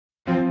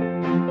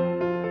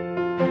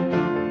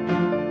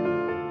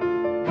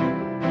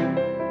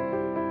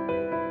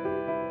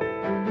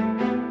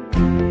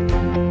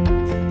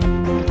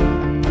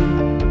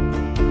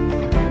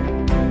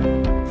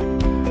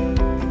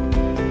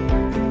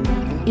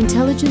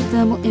Intelligent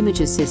thermal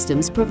imager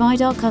systems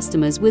provide our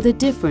customers with a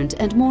different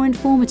and more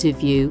informative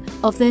view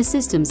of their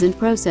systems and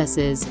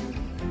processes.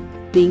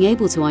 Being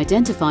able to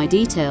identify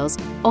details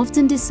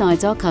often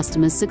decides our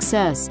customers'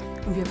 success,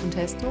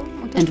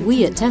 and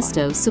we at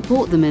Testo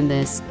support them in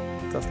this.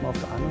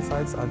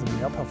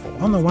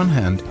 On the one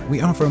hand,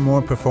 we offer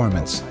more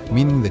performance,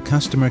 meaning the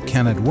customer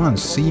can at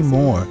once see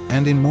more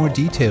and in more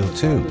detail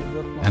too.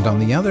 And on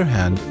the other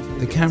hand,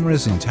 the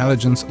camera's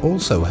intelligence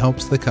also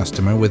helps the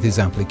customer with his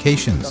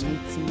applications,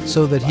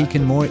 so that he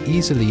can more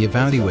easily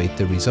evaluate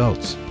the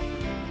results.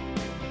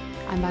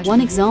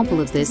 One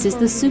example of this is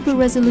the super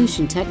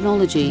resolution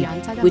technology,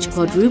 which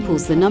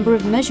quadruples the number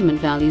of measurement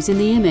values in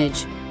the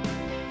image.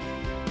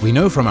 We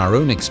know from our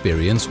own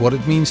experience what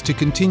it means to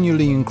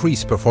continually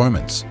increase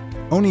performance.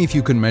 Only if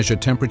you can measure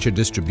temperature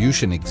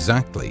distribution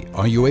exactly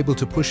are you able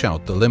to push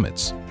out the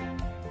limits.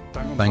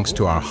 Thanks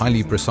to our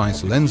highly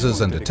precise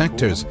lenses and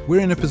detectors,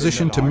 we're in a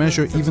position to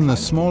measure even the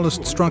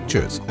smallest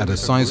structures at a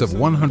size of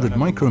 100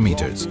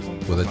 micrometers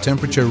with a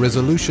temperature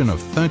resolution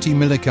of 30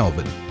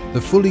 millikelvin.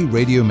 The fully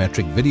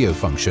radiometric video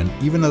function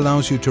even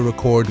allows you to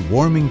record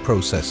warming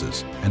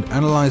processes and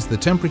analyze the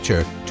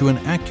temperature to an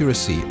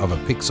accuracy of a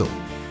pixel.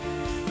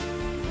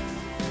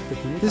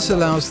 This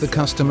allows the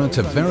customer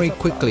to very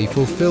quickly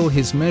fulfill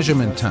his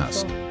measurement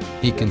task.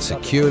 He can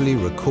securely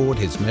record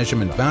his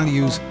measurement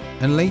values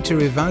and later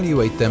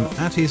evaluate them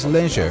at his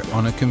leisure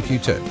on a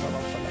computer,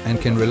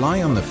 and can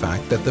rely on the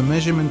fact that the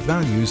measurement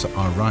values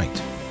are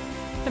right.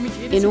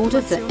 In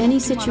order for any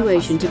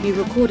situation to be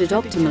recorded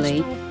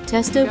optimally,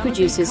 Testo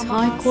produces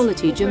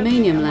high-quality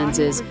germanium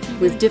lenses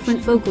with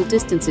different focal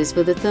distances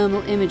for the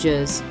thermal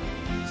imagers.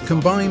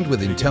 Combined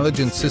with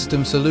intelligent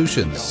system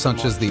solutions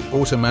such as the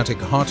automatic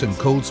hot and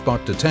cold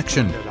spot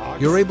detection,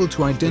 you're able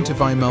to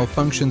identify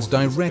malfunctions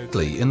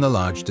directly in the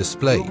large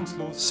display,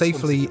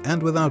 safely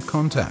and without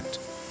contact.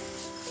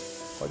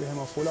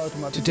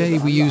 Today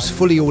we use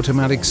fully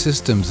automatic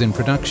systems in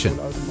production,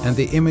 and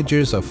the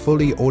imagers are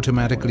fully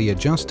automatically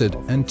adjusted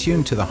and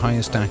tuned to the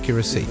highest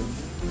accuracy.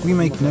 We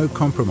make no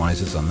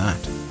compromises on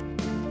that.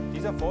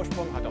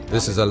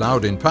 This is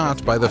allowed in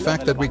part by the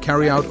fact that we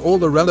carry out all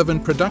the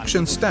relevant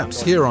production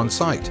steps here on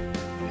site.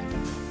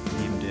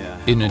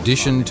 In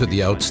addition to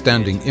the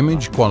outstanding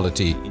image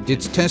quality,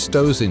 it's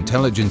Testo's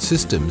intelligent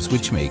systems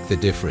which make the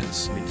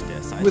difference.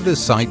 With the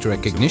site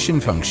recognition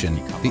function,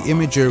 the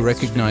imager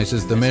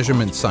recognizes the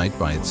measurement site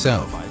by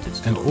itself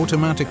and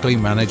automatically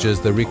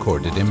manages the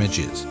recorded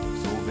images.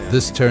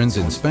 This turns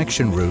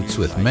inspection routes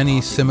with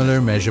many similar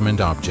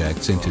measurement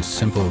objects into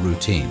simple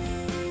routine.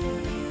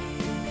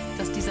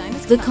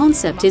 The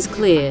concept is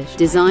clear,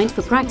 designed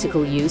for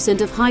practical use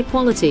and of high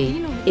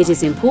quality. It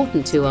is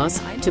important to us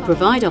to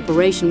provide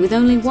operation with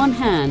only one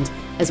hand,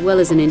 as well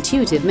as an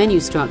intuitive menu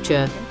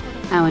structure.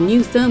 Our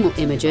new thermal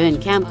imager in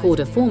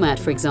camcorder format,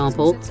 for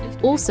example,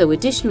 also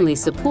additionally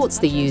supports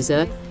the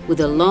user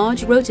with a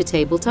large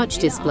rotatable touch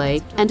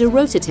display and a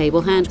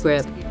rotatable hand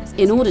grip,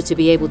 in order to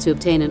be able to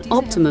obtain an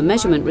optimum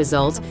measurement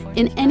result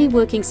in any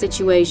working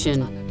situation.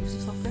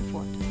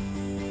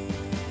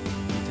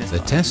 The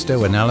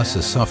Testo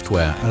analysis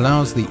software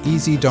allows the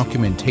easy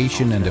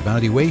documentation and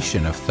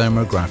evaluation of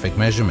thermographic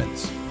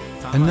measurements.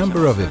 A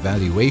number of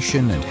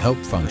evaluation and help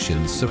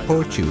functions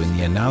support you in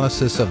the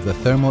analysis of the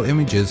thermal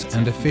images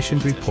and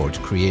efficient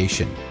report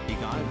creation.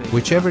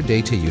 Whichever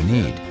data you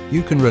need,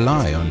 you can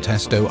rely on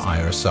Testo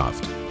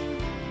IRsoft.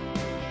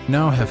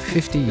 Now have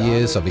 50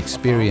 years of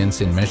experience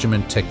in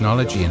measurement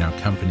technology in our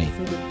company.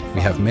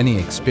 We have many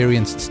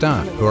experienced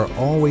staff who are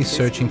always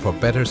searching for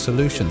better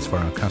solutions for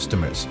our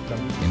customers,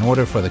 in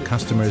order for the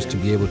customers to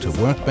be able to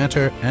work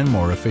better and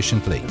more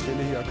efficiently.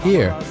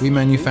 Here, we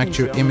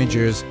manufacture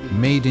imagers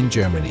made in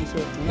Germany,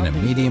 in a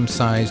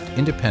medium-sized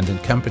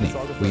independent company.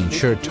 We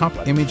ensure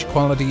top image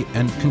quality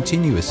and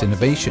continuous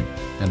innovation,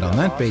 and on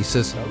that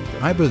basis,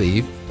 I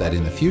believe that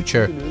in the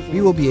future,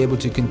 we will be able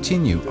to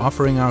continue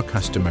offering our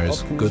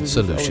customers good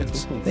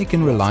solutions. They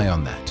can rely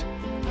on that.